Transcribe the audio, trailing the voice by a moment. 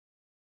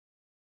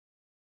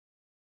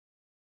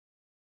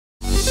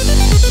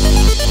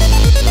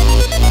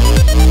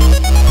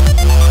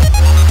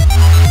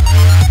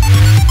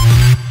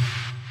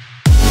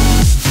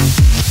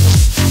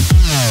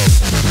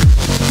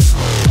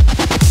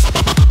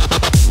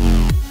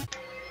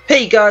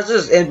Hey guys,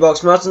 this is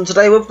Antbox and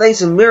today we're playing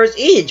some Mirror's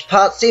Edge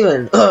Part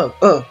 7.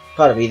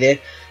 Pardon me there.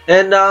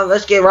 And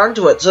let's get right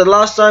into it. So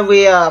last time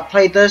we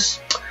played this,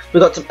 we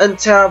got some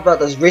intel about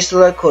this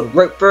wrestler called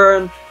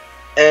Ropeburn,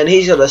 and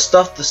he's got the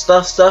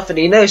stuff, and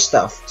he knows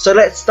stuff. So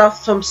let's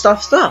stuff some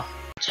stuff. Ropeburn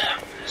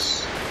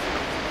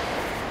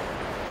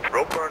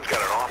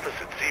got an office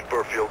at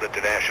Seaburfield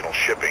International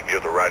Shipping near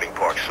the Riding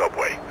Park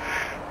subway.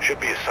 Should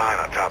be a sign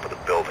on top of the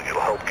building.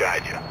 It'll help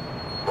guide you.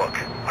 Look,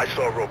 I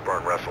saw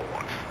Ropeburn wrestle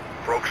once.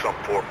 Broke some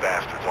poor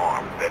bastard's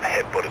arm, then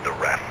headbutted the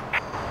ref.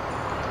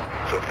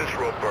 So if this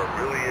Ropeburn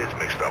really is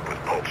mixed up with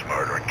Pope's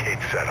murder and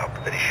Kate's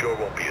setup, then he sure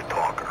won't be a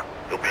talker.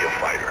 He'll be a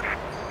fighter.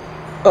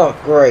 Oh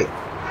great.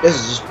 This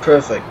is just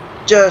perfect.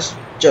 Just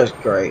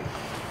great.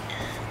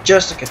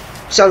 Just like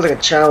sounds like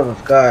a challenge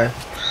guy.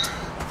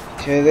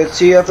 Okay, let's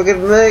see if I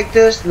can make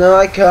this. No,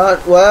 I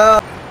can't.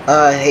 Well,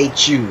 I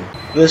hate you.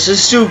 This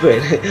is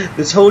stupid.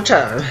 This whole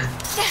time.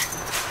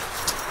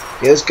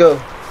 Okay, let's go.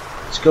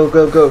 Let's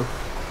go.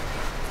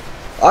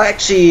 I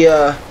actually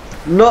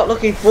not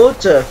looking forward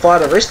to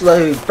fight a wrestler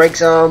who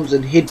breaks arms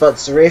and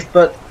headbutts the ref,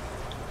 but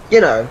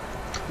you know,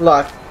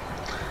 like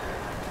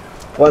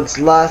once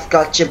life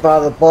got you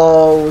by the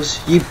balls,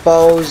 you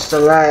balls to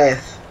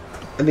life.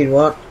 I mean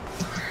what?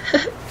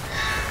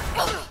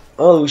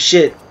 Oh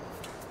shit.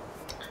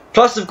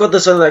 Plus I've got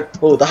this on like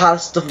the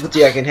hardest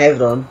difficulty I can have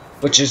it on,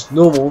 which is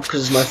normal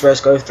because it's my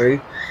first go through.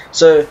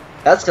 So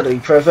that's gonna be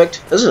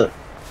perfect, isn't it?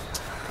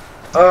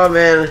 Oh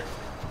man.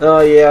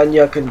 Oh yeah, I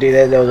knew I couldn't do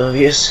that, that was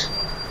obvious.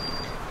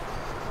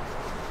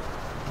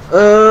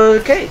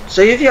 Okay,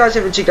 so if you guys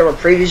haven't checked out my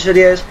previous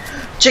videos,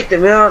 check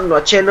them out on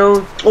my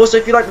channel. Also,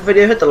 if you like the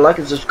video, hit the like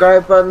and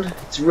subscribe button.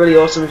 It's really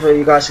awesome for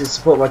you guys to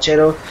support my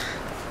channel.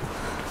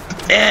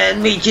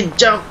 And me can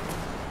jump.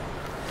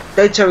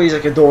 Don't tell me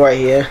there's like a door right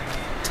here.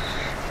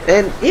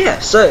 And yeah,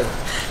 so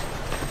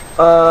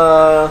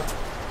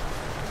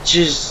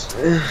just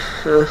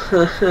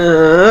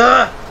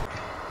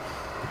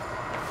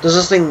does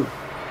this thing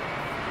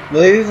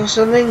move or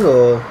something,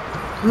 or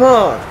come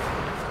on,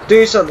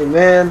 do something,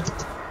 man.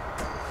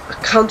 I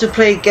come to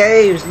play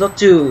games, not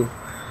to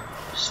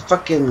just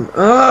fucking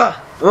come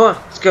on,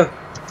 let's go.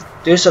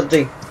 Do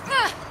something.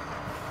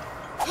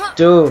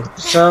 Do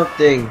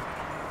something.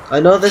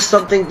 I know this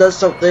something does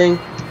something.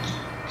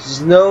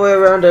 There's no way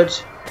around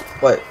it.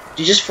 Wait, did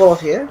you just fall off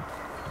here?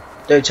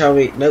 Don't tell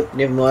me. Nope,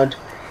 never mind.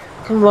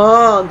 Come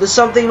on, there's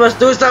something, must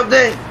do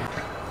something.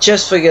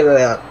 Just figure it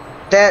out.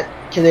 That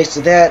connects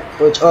to that,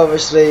 which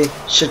obviously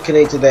should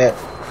connect to that,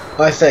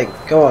 I think.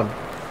 Come on.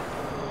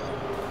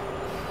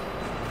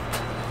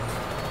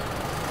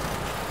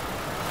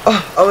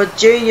 Oh, I'm a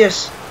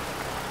genius.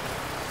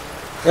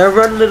 Now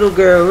run, little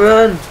girl,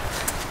 run.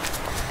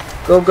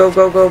 Go.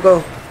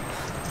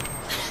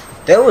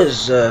 That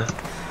was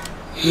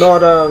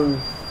not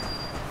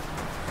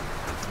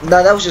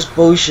no, that was just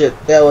bullshit.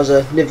 That was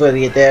never gonna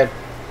get that.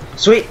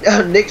 Sweet.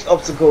 Next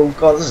obstacle.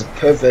 God, this is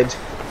perfect.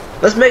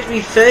 This makes me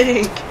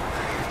think.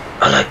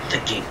 I like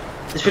thinking.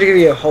 There's probably gonna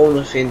be a hole in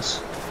the fence.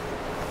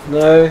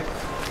 No. I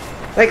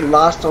think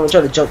last time I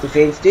tried to jump the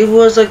fence, there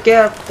was a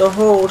gap the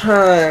whole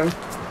time.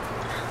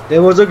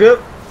 There was a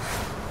gap.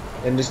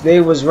 And his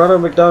name was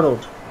Ronald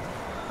McDonald.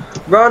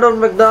 Ronald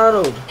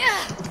McDonald.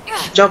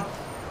 Jump.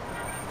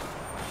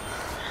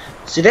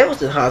 See, that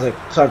wasn't hard to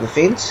climb the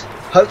fence.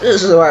 Hope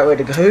this is the right way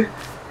to go.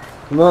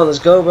 Come on, let's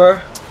go, bro.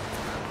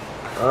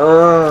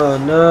 Oh,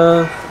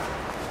 no.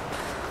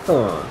 Come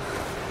on.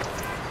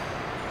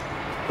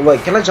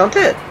 Wait, can I jump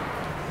that?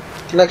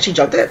 Can I actually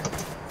jump that?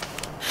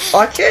 Oh,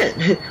 I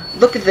can!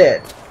 Look at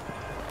that!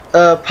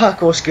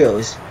 Parkour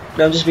skills.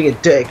 No, I'm just being a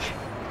dick.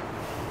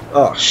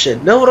 Oh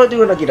shit, now what do I do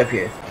when I get up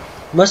here?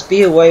 Must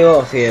be a way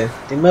off here.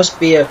 There must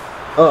be a...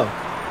 Oh,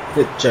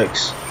 good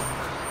jokes.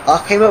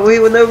 I came up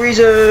here with no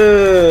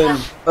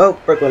reason! Oh,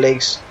 broke my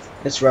legs.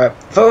 That's right.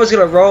 If I was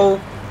gonna roll,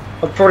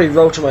 I'd probably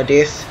roll to my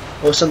death.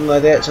 Or something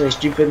like that, something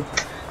stupid.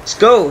 Let's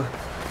go!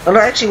 And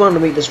I actually wanted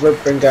to meet this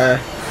Ropeburn guy.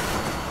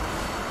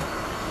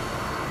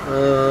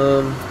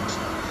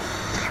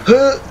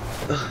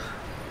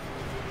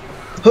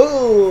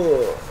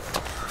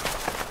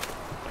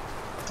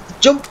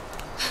 Jump!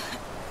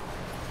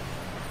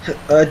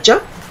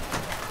 Jump?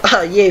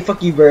 Ah, yeah,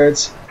 fuck you,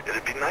 birds.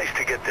 It'd be nice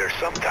to get there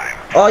sometime.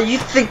 Oh, you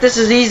think this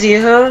is easy,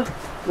 huh?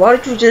 Why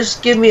don't you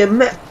just give me a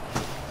map?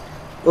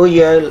 Oh,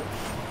 yeah.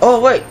 Oh,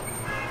 wait.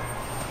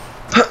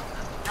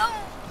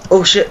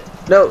 Oh, shit.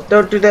 No,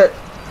 don't do that.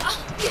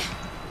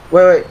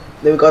 Wait.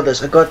 Then we got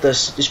this. I got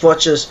this. Just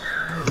watch this.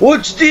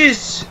 Watch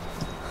this!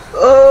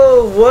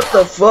 Oh, what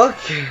the fuck?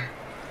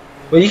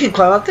 Well, you can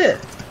climb up there.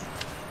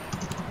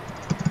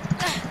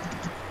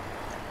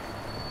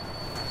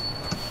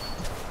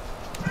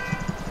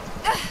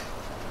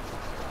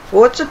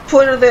 What's the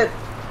point of that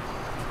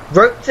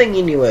rope thing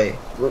anyway?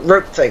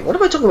 Rope thing. What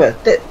am I talking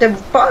about? That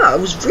bar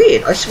was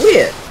red, I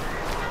swear.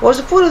 What was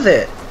the point of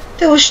that?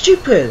 That was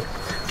stupid.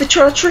 They're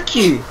trying to trick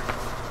you.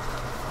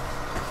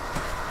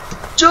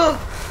 Jump!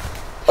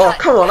 Oh,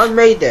 come on, I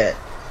made that.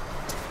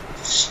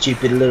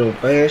 Stupid little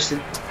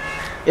bastard.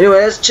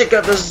 Anyway, let's check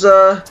out this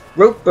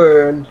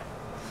Ropeburn.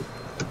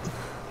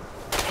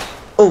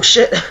 Oh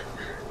shit!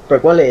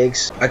 Broke my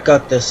legs. I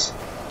got this.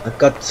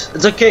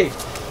 It's okay.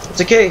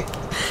 It's okay.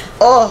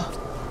 Oh!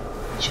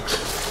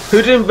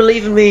 Who didn't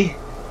believe in me?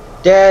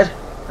 Dad,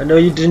 I know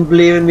you didn't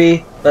believe in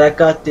me, but I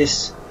got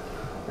this.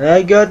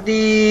 I got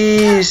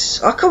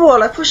this. Oh come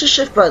on! I pushed the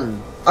shift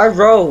button. I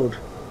rolled.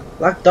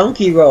 Like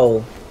donkey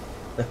roll.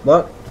 Like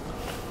what?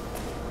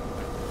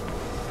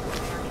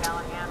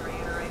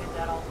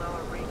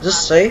 Is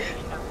this safe?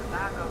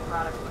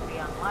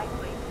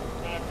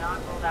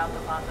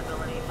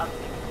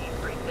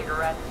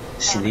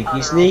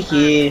 Sneaky,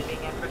 sneaky.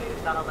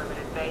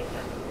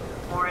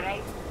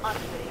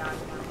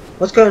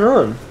 What's going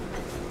on?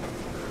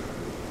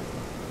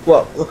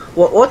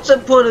 What's the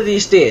point of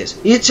these stairs?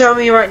 You tell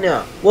me right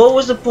now. What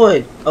was the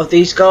point of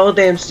these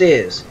goddamn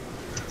stairs?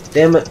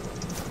 Damn it.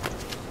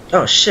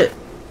 Oh shit.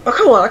 Oh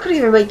come on, I couldn't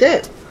even make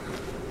that.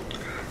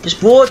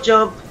 Just wall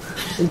jump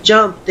and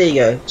jump. There you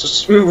go.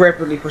 Just real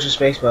rapidly push the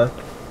spacebar.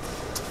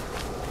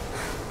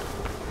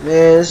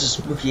 Man, this is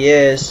spooky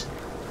ass.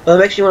 But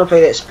I actually want to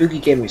play that spooky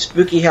game,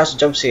 Spooky House of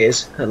Jump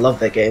Scares. I love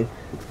that game.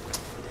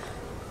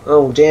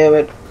 Oh damn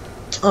it.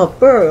 Oh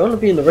bro, I want to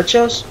be in the rich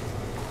house.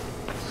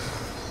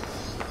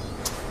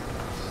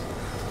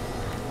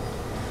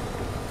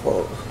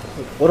 Whoa.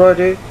 What do I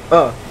do?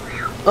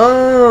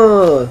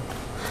 Oh.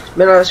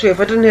 Man, I swear, if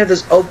I didn't have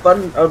this old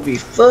button, I would be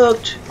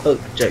fucked. Oh,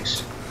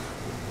 jokes.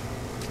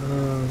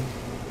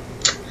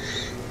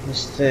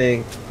 This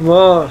thing. Come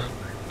on.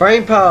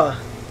 Brain power.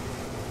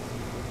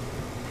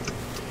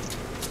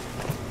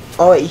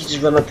 Oh wait, you can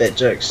just run up there,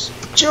 jokes.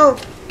 Jump!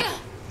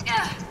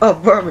 Oh,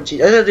 bro, I'm a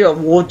cheat. I had to do a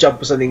wall jump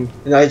or something,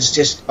 and I could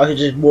just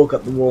walk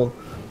up the wall.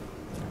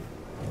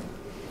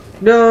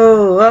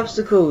 No,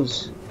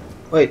 obstacles.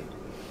 Wait.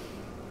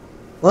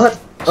 What?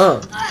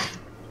 Oh.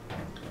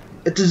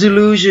 It's a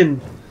delusion.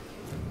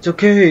 It's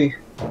okay.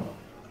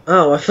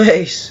 Oh, my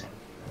face.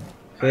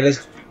 Okay,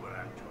 let's.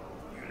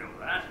 You know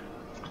that?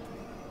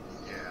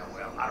 Yeah,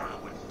 well, I don't know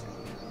what to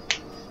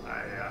do. I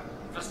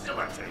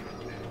facilitate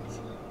things.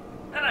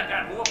 And I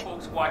got more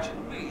folks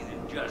watching me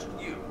than just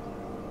you.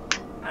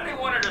 And they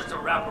wanted us to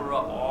wrap her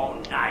up all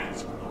night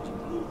for those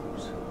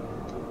blues.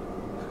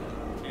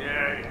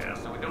 Yeah,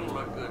 so it don't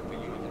look good for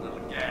you and your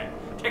little gang.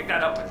 Take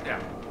that up with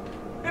them.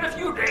 In a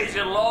few days,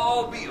 it'll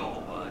all be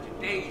over.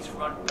 Today's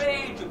front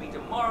page will be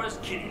tomorrow's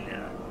kitty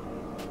litter.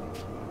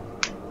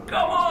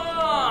 Come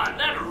on!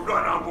 That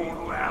run-up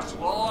won't last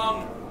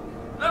long.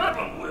 None of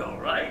them will,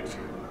 right?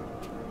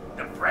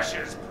 The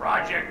precious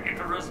Project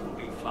Icarus will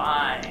be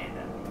fine.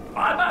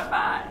 5 by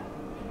 5.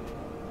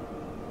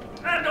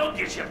 And don't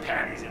get your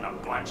panties in a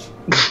bunch.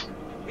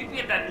 Meet me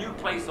at that new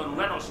place on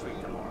Reynolds Street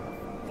tomorrow.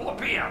 4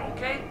 p.m.,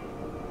 okay?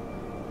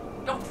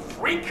 Don't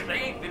freak, they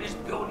ain't finished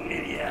building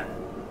it yet.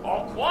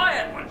 All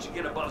quiet once you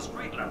get above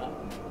street level.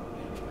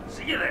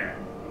 See you there.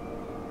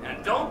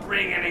 And don't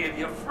bring any of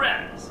your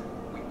friends.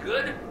 We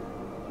good?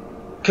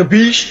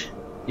 Capiche?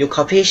 You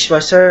capiche, my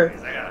sir?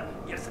 I gotta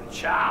get some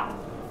chow.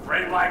 A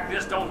frame like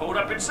this don't hold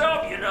up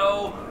itself, you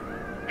know.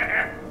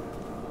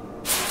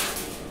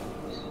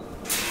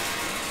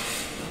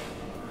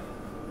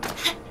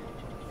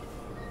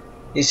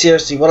 You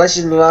seriously, what I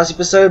said in the last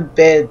episode?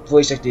 Bad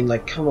voice acting,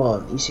 like, come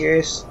on, you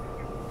serious?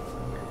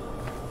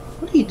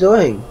 What are you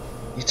doing?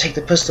 You take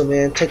the pistol,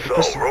 man, take the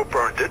pistol. So,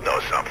 Ropeburn did know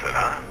something,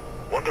 huh?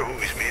 Wonder who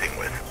he's meeting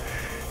with.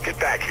 Get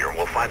back here and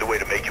we'll find a way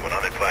to make you an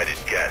uninvited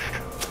guest.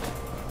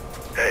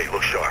 Hey,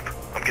 look sharp.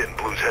 I'm getting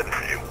blues heading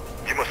for you.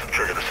 You must have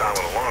triggered a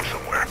silent alarm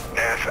somewhere.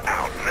 Ass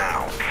out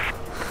now.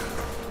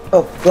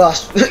 Oh,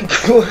 glass.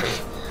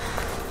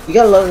 You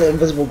gotta love the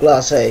invisible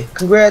glass, hey.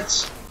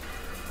 Congrats.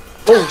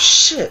 Oh,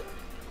 shit.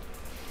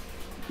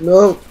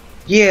 No.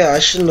 Yeah, I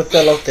shouldn't have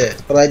fell off there,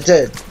 but I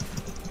did.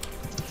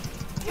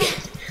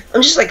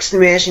 I'm just like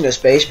smashing the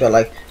space bar,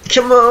 like,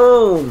 come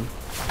on.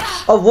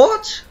 Oh,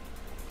 what?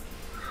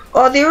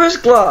 Oh, there is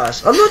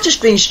glass. I'm not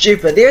just being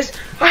stupid.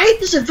 I hate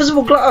this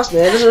invisible glass,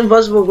 man. This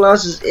invisible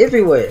glass is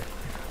everywhere.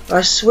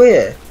 I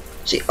swear.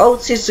 See,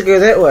 Alt says to go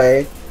that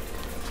way.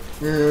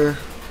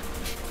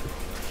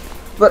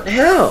 But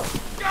how?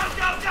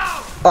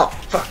 Oh,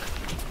 fuck.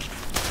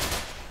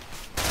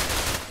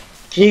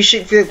 Can you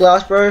shoot through the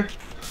glass, bro?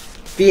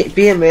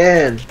 Be a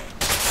man.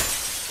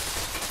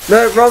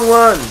 No, wrong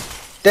one.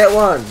 That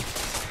one.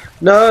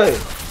 No.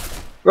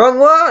 Wrong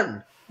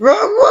one.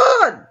 Wrong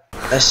one.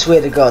 I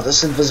swear to God,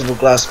 this invisible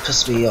glass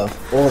pisses me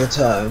off all the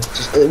time.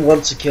 Just it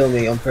wants to kill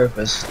me on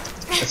purpose.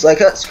 It's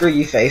like, oh, screw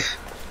you, Faith.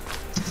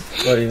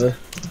 Whatever.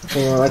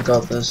 Come on, I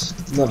got this.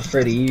 I'm not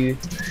afraid of you.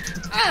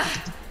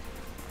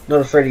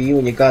 Not afraid of you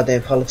and your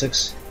goddamn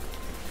politics.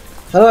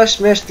 How do I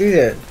smash through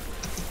that?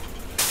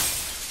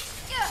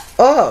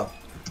 Oh!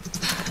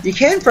 You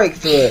can break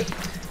through it.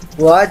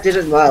 Well, I did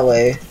it my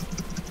way.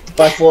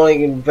 By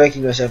falling and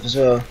breaking myself as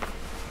well.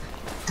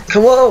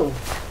 Come on!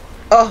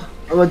 Oh,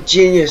 I'm a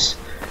genius.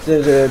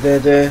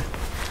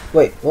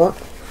 Wait, what?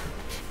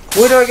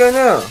 Where do I go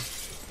now?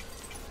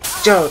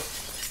 Jump.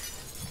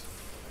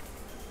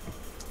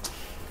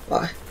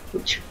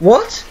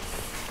 What?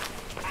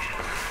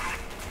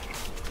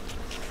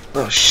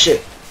 Oh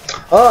shit.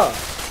 Oh!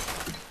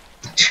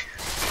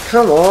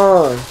 come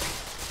on.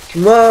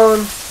 Come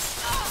on.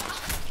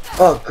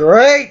 Oh,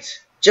 great.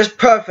 Just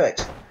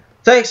perfect.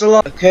 Thanks a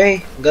lot.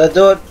 Okay, I'm gonna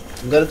do it.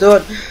 I'm gonna do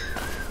it.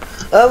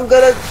 I'm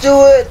gonna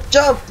do it.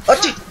 Jump.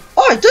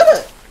 Oh, I did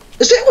it.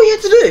 Is that what you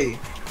had to do?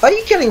 Are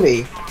you kidding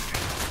me?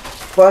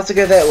 Well, I have to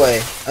go that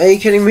way. Are you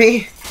kidding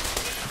me?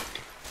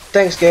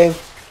 Thanks, game.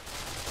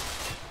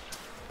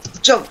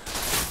 Jump.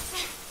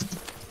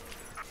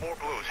 More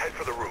blues, head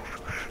for the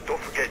roof. Don't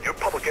forget, you're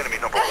public enemy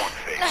number 1,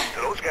 Faith.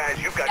 To those guys,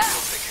 you've got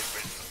kill tickets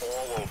written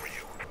all over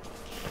you.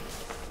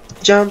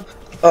 Jump.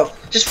 Oh,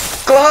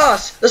 just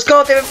glass. Let's go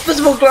out there.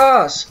 Invisible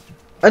glass.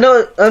 I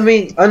know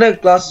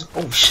glass is.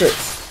 Oh shit.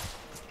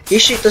 You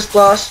shoot this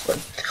glass.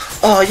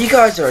 Oh, you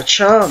guys are a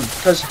charm.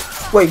 Cause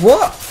wait,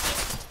 what?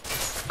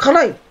 Can't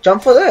I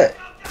jump for that?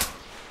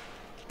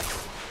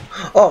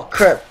 Oh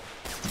crap.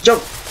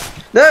 Jump.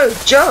 No,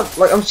 jump.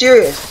 Like, I'm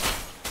serious.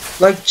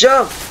 Like,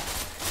 jump.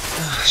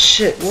 Oh,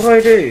 shit,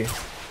 what do?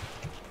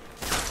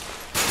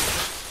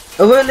 It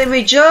won't let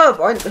me jump.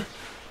 I'm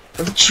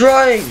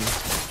trying.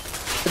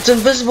 It's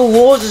invisible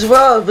walls as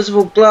well.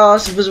 Invisible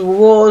glass, invisible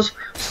walls.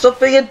 Stop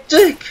being a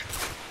dick.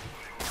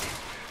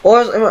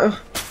 Or am I...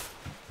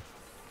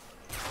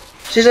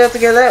 She's have to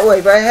go that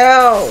way, but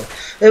how?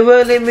 It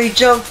won't let me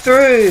jump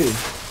through.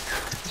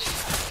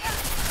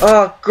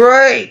 Oh,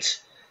 great.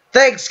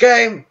 Thanks,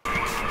 game.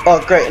 Oh,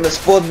 great, and it's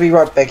spawned me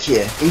right back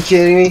here. Are you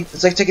kidding me?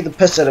 It's like taking the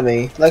piss out of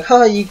me. Like,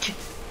 huh, you...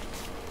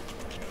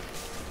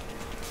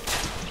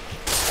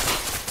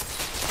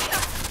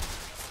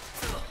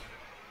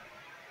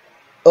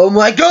 Oh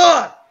my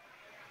god!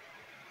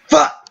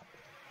 Fuck!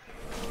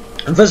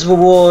 Invisible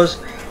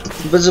walls,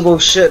 invisible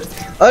shit,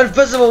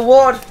 invisible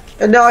ward,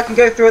 and now I can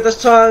go through it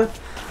this time.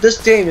 This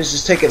game is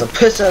just taking the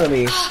piss out of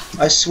me.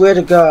 I swear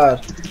to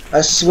God.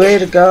 I swear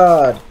to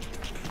God.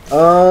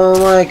 Oh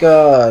my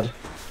god.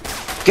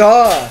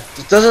 God,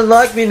 it doesn't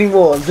like me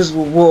anymore.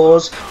 Invisible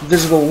walls,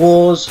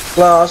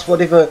 glass,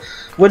 whatever,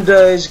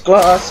 windows,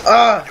 glass.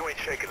 Ah! You ain't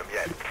shaking them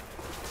yet.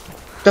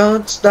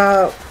 Don't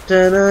stop.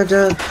 Dun, dun,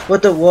 dun.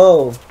 What the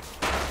whoa?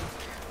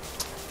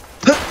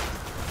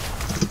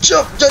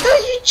 Jump! No,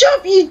 you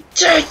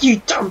jump!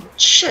 You dumb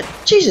shit!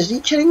 Jesus, are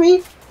you kidding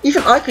me?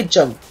 Even I could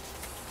jump.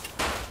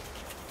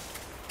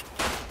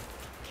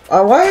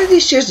 Why are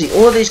these seriously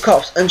all these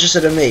cops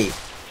interested in me?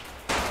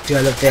 Do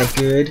I look that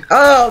good?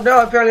 Oh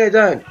no, apparently I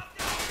don't.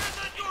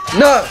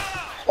 No!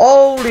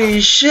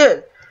 Holy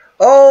shit!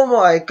 Oh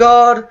my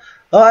god!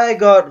 I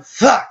got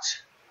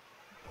fucked!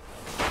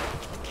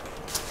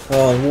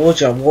 Oh, wall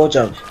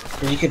jump.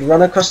 You can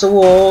run across the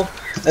wall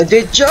and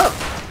then jump!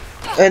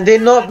 And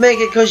then not make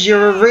it because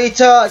you're a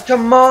retard!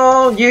 Come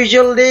on! Use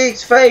your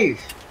legs,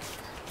 Faith!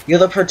 You're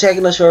the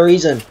protagonist for a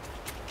reason.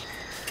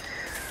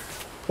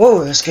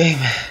 Whoa, this game.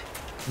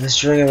 Let's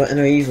drink about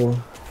inner evil.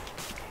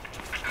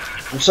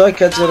 I'm sorry,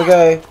 kids, gotta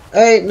go.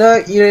 Hey, no,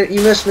 you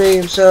missed me,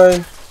 I'm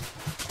sorry.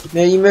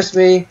 No, you missed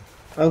me.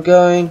 I'm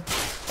going.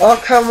 Oh,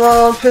 come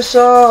on, piss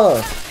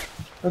off.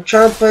 I'm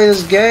trying to play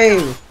this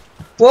game.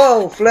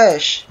 Whoa,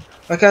 Flash.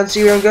 I can't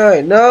see where I'm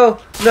going. No.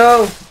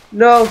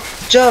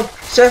 Jump.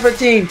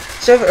 17.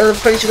 I'm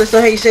pretty sure that's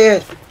not how you say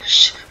it.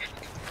 Shh.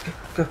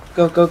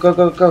 Go. Go,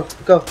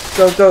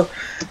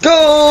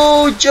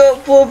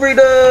 jump for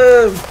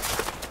freedom.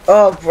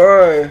 Oh,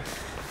 bro.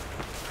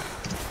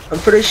 I'm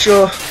pretty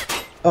sure.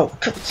 Oh,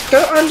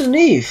 go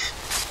underneath.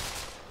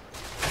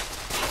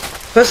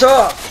 Piss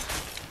off.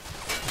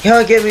 You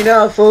can't get me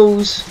now,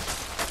 fools.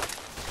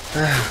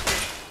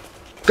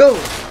 Go.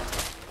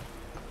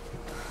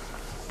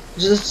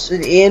 Is this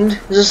the end?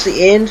 Is this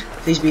the end?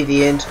 Please be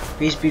the end.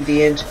 Please be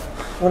the end.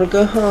 I wanna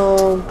go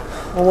home.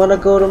 I wanna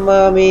go to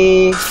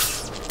mommy.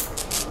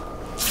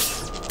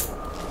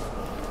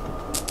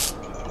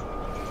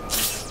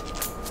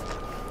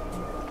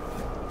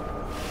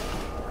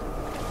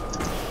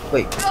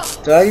 Wait,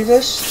 did I do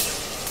this?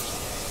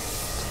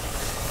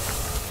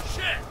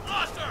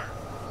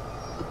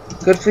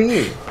 Good for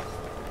you.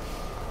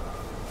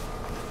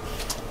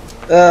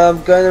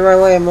 I'm going the right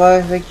way, am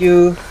I? Thank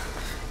you.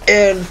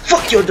 And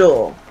fuck your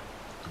door!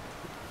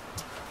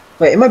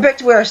 Wait, am I back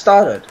to where I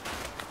started?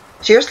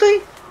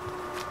 Seriously?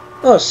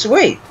 Oh,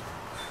 sweet.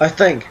 I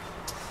think.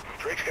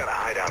 Drake's got a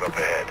hideout up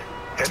ahead.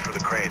 Head for the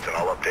cranes and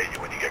I'll update you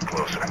when you get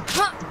closer.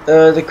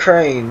 The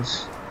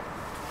cranes.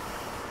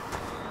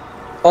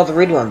 Oh, the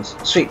red ones.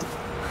 Sweet.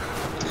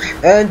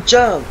 And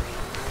jump!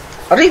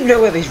 I don't even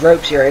know where these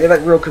ropes here are. They're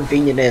like real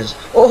convenient as.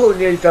 Oh,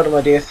 nearly fell to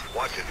my death.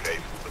 Watch it,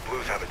 Faith. The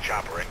Blues have a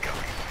chopper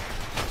incoming.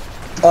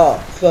 Oh,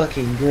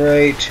 fucking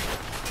great.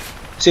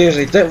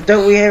 Seriously,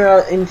 don't we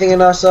have anything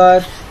on our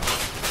side?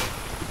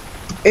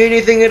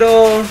 Anything at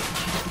all?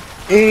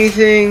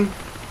 Anything?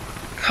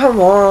 Come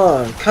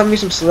on, cut me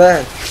some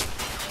slack.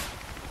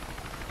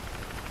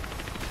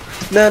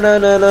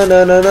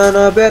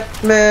 No,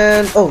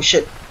 Batman. Oh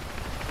shit.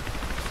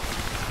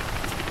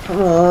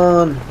 Come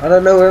on, I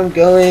don't know where I'm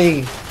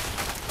going.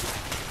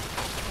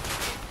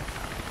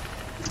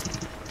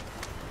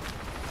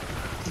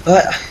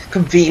 I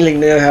conveniently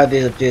know how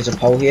there's a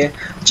pole here.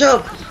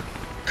 Jump!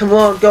 Come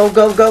on, go!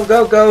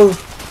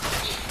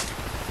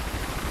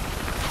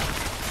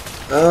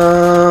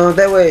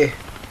 That way.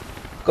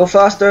 Go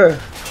faster.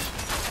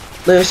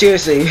 No,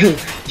 seriously. You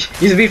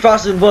should be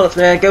faster than bullets,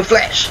 man. Go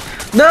flash.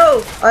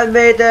 No! I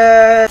made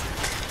that.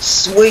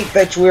 Sweet,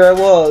 back to where I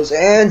was.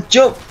 And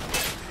jump.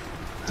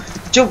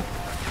 Jump.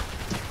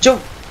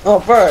 Jump. Oh,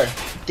 bro.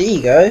 There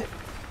you go.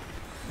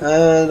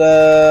 And,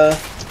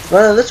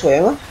 run this way,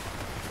 am I?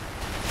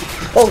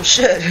 Oh,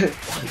 shit.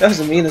 That was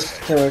the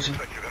meanest conversion.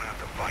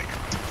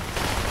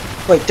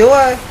 Wait, do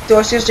I? Do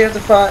I seriously have to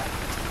fight?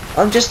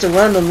 I'm just a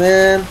random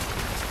man.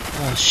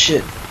 Oh,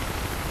 shit.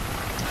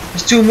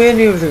 There's too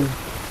many of them.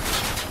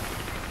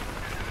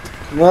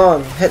 Come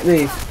on, hit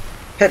me.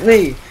 Hit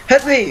me.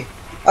 Hit me.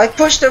 I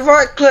pushed the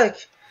right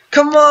click.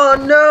 Come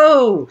on,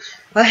 no.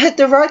 I hit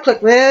the right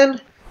click,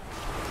 man.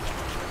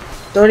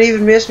 Don't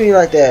even miss me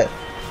like that.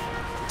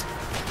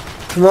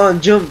 Come on,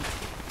 jump.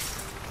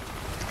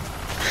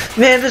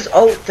 Man, this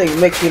ult thing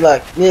makes me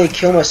like nearly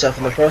kill myself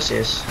in the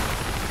process.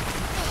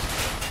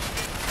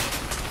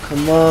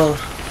 Come on.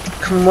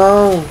 Come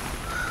on.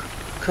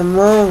 Come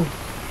on.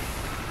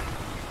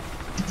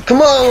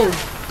 Come on.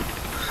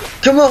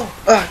 Come on.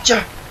 Ah,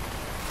 ja.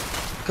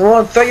 Come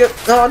on, throw your.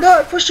 Oh no,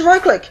 I pushed the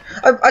right click.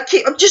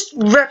 I'm just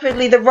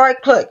rapidly the right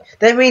click.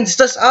 That means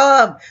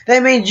disarm.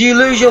 That means you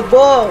lose your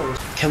balls.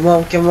 Come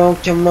on, come on,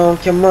 come on,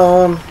 come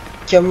on,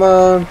 come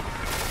on,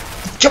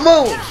 come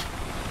on.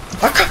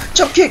 I can't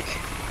jump kick.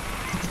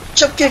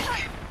 Jump kick.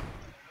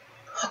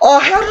 Oh,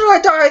 how did I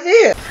die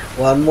there?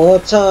 One more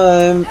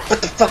time.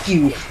 What the fuck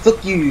you?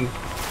 Fuck you.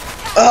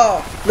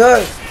 Oh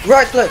no,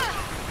 right click.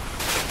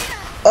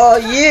 Oh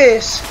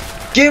yes.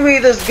 Give me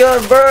this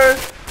gun, bro.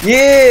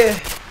 Yeah.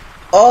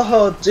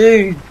 Oh,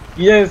 dude,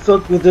 you don't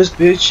fuck with this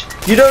bitch.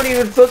 You don't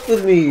even fuck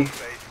with me.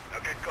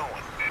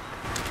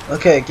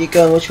 Okay, keep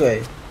going. Which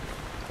way?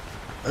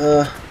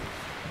 Do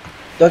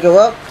I go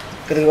up?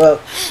 Gotta go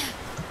up.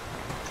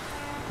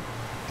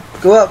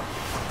 Go up.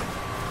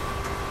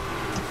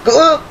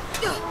 Go up.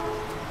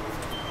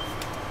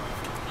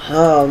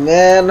 Oh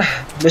man,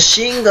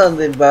 machine gun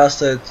them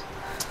bastards.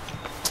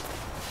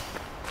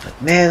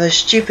 But man, those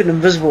stupid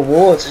invisible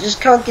wards. I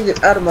just can't get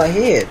it out of my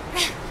head.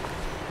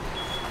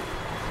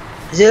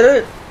 Is that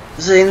it?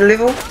 Is it in the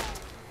level?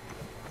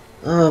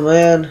 Oh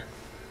man.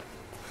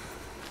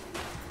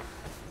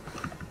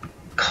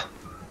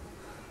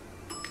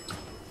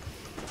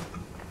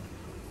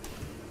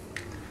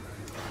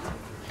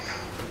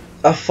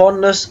 A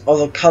fondness of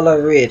the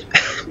color red.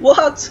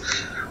 What?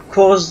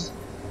 Cause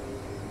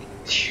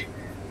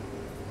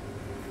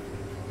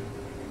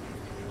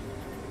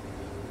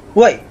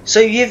wait, so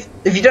if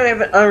you don't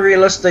have an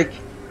unrealistic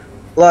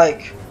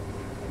like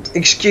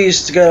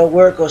excuse to go to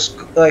work or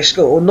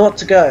school or not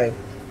to go,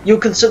 you'll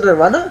consider a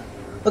runner?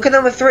 Look at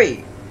number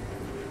 3.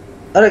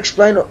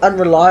 Unexplained or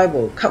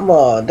unreliable. Come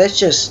on, that's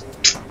just.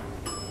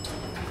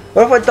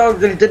 What if my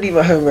dog really did need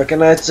my homework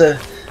and I had to,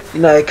 you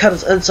know, cut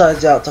his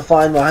insides out to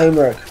find my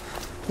homework?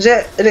 Is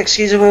that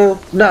inexcusable?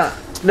 Nah,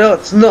 no,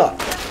 it's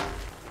not.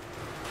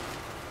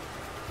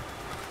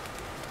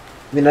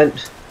 I mean,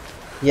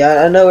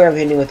 yeah, I know where I'm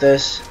heading with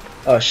this.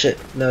 Oh shit,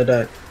 no,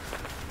 don't.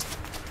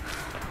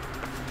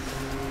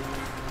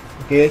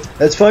 Okay,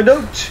 let's find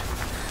out.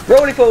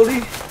 Roly poly.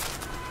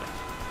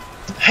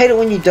 I hate it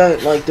when you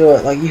don't like do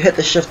it. Like you hit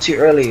the shift too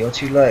early or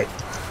too late.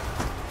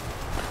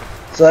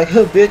 It's like,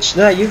 oh bitch,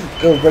 nah, you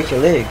go break your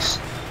legs.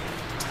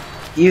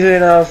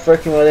 Even I've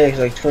broken my legs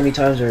like 20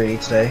 times already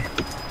today.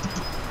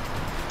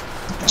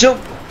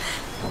 Jump.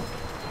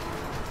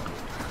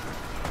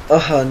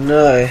 Oh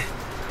no.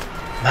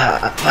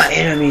 My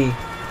enemy.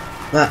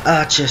 My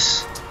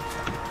archers.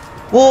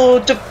 Whoa,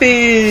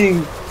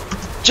 jumping.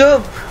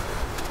 Jump.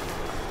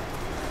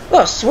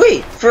 Oh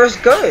sweet,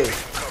 first go.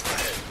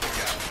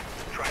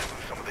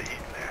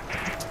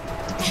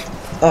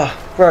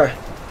 Oh bro,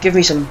 give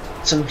me some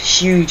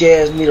huge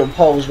ass metal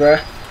poles, bro.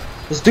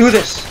 Let's do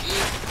this.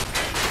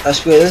 I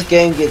swear this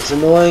game gets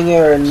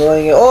annoyinger and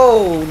annoyinger.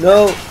 Oh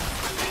no,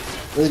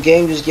 this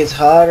game just gets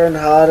harder and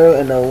harder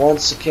and it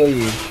wants to kill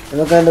you.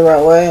 Am I going the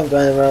right way? I'm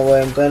going the right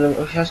way. I'm going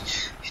the.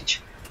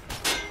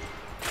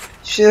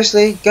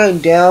 Seriously, going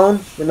down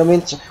when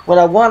when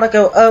I want to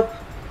go up.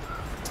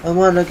 I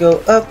want to go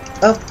up,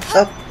 up,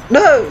 up.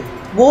 No!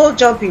 Wall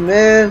jumping,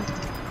 man.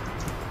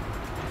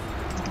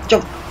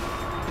 Jump.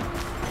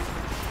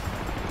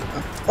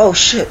 Oh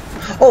shit.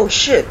 Oh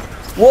shit.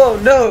 Whoa,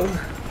 no.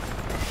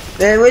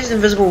 Man, where's the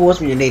invisible walls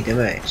when you need them,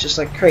 eh? It's just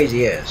like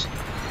crazy ass.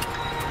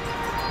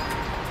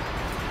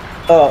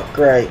 Oh,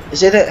 great.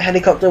 Is it that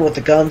helicopter with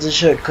the guns and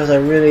shit? Because I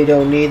really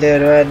don't need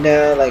that right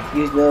now. Like,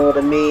 you know what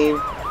I mean?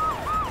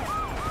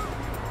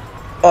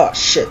 Oh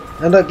shit.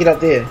 How do I get up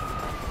there?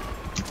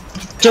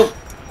 Jump.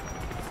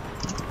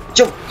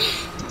 Jump!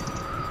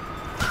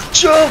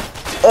 Jump!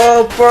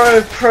 Oh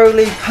bro, pro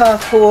league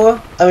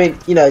parkour. I mean,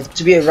 you know,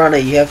 to be a runner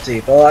you have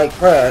to, but like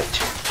bro,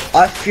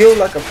 I feel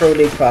like a pro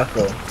league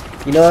parkour.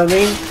 You know what I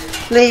mean?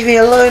 Leave me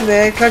alone,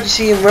 man. Can't you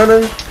see him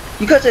running?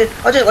 You got to.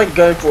 I just like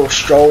going for a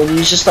stroll and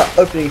you just start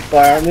opening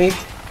fire at me.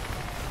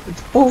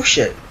 It's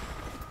bullshit.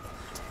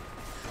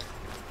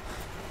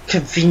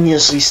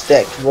 Conveniently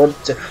stacked.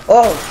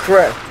 Oh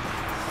crap!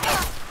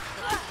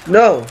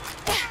 No.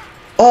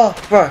 Oh,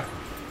 bruh.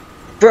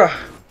 Bruh.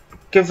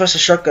 Give us a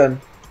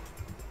shotgun.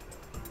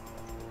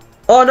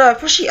 Oh no,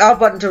 push the R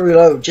button to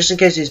reload, just in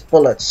case these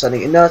bullets,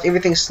 Sonny. And now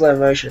everything's slow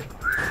motion.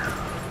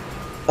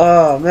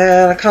 Oh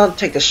man, I can't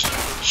take the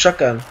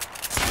shotgun.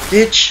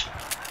 Bitch.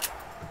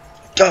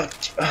 God,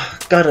 oh,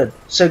 gutted.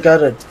 So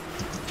gutted.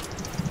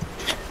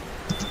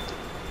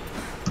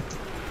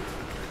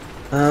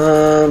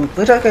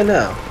 Where do I go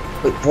now?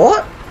 Wait,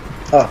 what?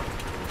 Oh.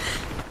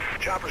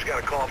 Chopper's got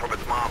a call from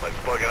its mom that's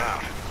bugging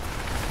out.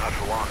 Not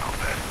for long, I'll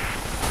bet.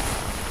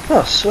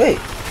 Oh, sweet.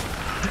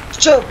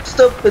 Jump,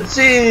 stop, and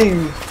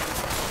sing!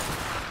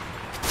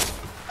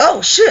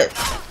 Oh, shit!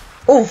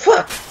 Oh,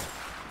 fuck!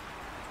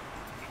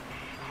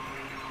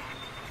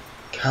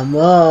 Come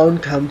on,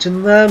 come to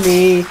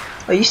mommy.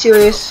 Are you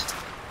serious?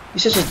 You're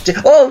such a dick.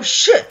 Oh,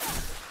 shit!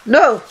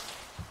 No!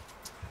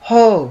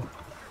 Oh.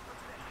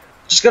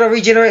 Just gotta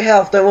regenerate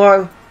health, don't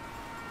worry.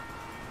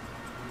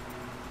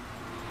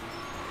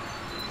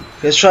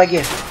 Let's try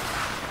again.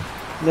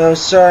 No,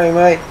 sorry,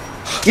 mate.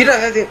 You don't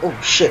have them.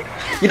 Oh shit!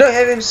 You don't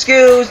have them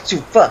skills to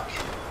fuck.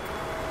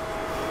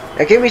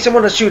 Now give me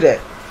someone to shoot at.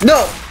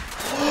 No!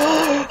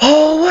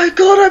 Oh my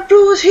god! I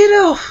blew his head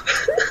off.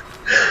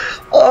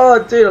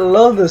 Oh, dude, I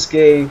love this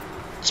game.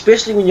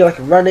 Especially when you're like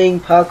running,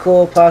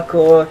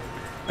 parkour.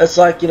 It's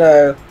like, you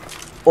know,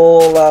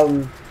 all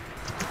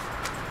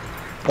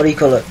what do you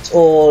call it? It's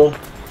all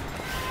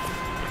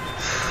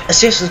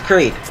Assassin's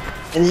Creed.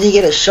 And then you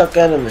get a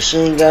shotgun and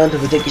machine gun to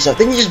protect yourself.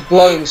 Then you're just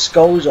blowing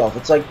skulls off.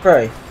 It's like,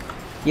 bro,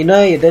 you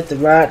know you did the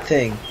right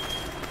thing.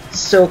 It's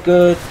so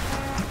good.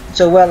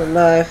 So well in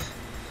life.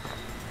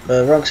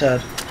 Wrong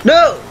side.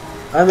 No!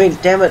 I mean,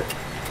 damn it.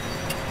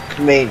 I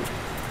mean,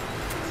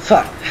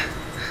 fuck.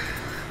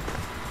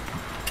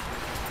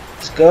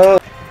 Let's go.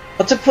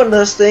 What's the point of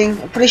this thing?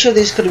 I'm pretty sure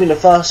this could have been a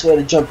faster way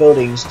to jump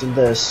buildings than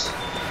this.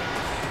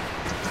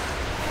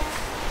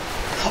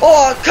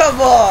 Oh, come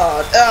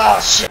on! Ah,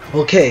 shit.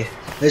 Okay.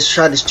 Let's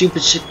try this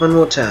stupid shit one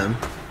more time.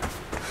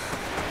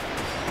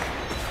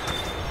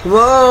 Come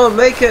on,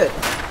 make it!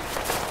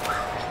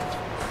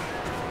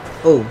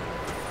 Oh.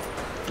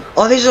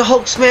 Oh, there's a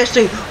Hulk smash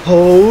thing!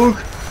 Hulk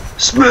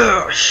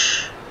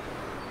smash!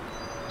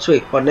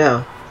 Sweet, what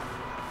now?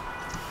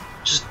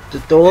 Just the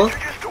door? Did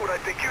you just do what I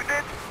think you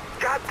did?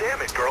 God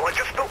damn it, girl, I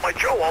just spilled my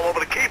Joe all over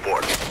the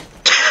keyboard.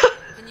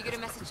 Can you get a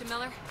message to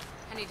Miller?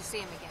 I need to see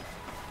him again.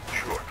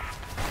 Sure.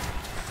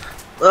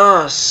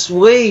 Oh,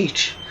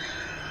 sweet!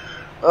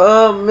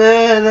 Oh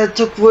man, that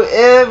took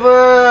forever!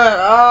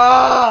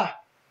 Ah!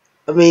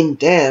 I mean,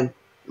 damn.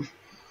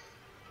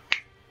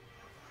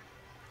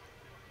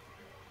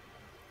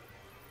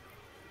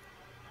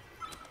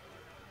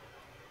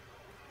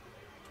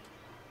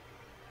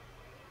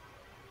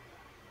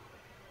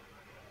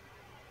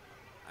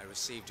 I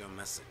received your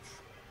message.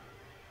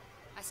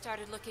 I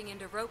started looking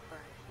into Ropeburn.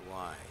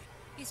 Why?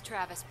 He's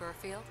Travis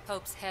Burfield,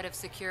 Pope's head of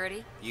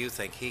security. You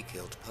think he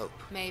killed Pope?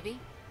 Maybe.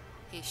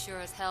 He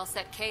sure as hell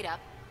set Kate up.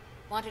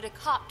 Wanted a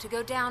cop to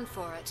go down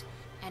for it,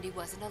 and he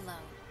wasn't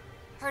alone.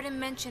 Heard him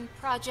mention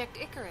Project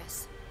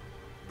Icarus.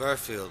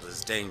 Burfield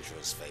is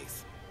dangerous,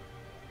 Faith.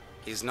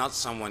 He's not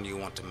someone you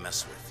want to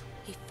mess with.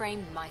 He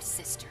framed my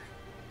sister.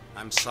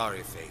 I'm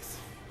sorry,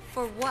 Faith.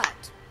 For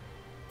what?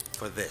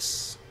 For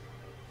this.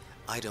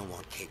 I don't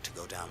want Kate to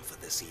go down for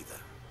this either.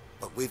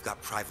 But we've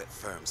got private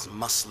firms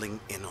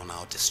muscling in on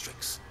our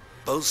districts.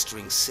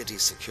 Bolstering city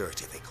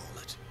security, they call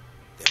it.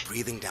 They're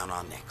breathing down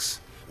our necks,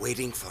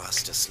 waiting for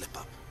us to slip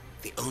up.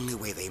 The only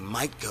way they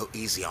might go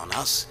easy on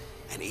us,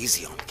 and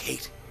easy on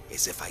Kate,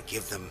 is if I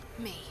give them...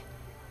 Me.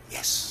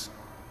 Yes.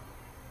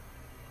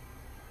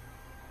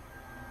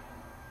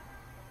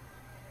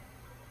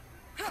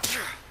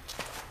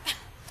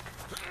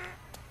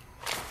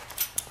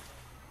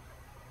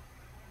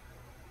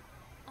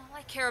 All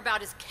I care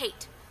about is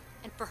Kate.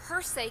 And for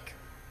her sake,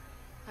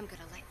 I'm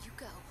gonna let you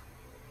go.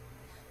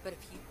 But if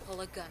you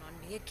pull a gun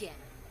on me again,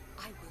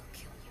 I will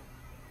kill you.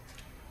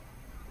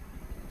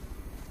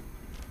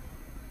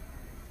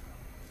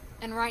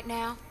 And right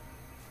now,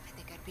 I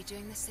think I'd be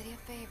doing the city a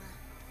favor.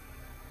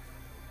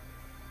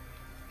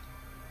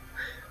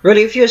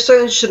 Really, if you're so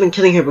interested in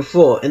killing her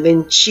before, and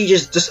then she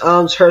just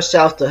disarms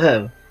herself to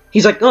him,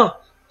 he's like, oh,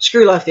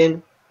 screw life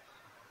then.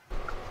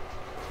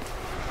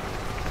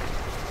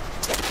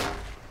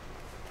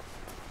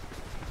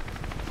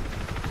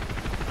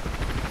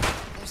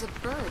 There's a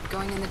bird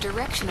going in the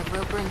direction of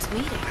Roburn's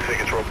meeting. You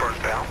think it's Roburn's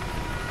pal?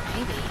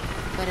 Maybe,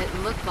 but it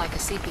looked like a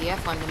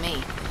CPF one to me.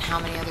 And how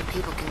many other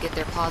people can get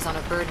their paws on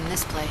a bird in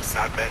this place?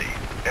 Not many.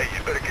 Hey,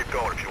 you better get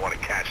going if you want to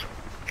catch them.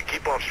 And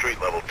keep off street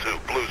level 2.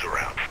 Blue's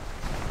around.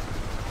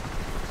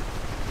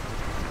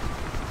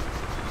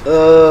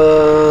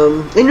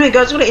 Anyway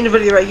guys, I'm gonna end the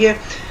video right here.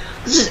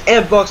 This is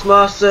Antbox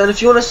Master, and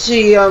if you want to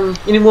see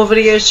any more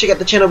videos, check out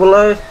the channel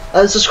below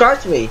and subscribe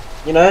to me,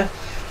 you know.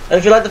 And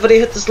if you like the video,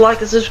 hit this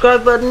like and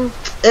subscribe button.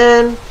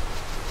 And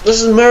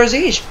this is Mirror's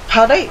Edge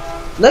Part 8.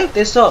 No,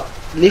 that's not.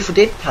 Left 4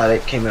 Dead Part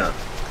 8 came out.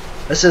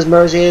 This is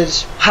Mirror's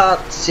Edge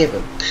Part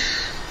 7.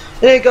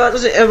 Anyway guys,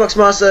 this is Antbox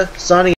Master, signing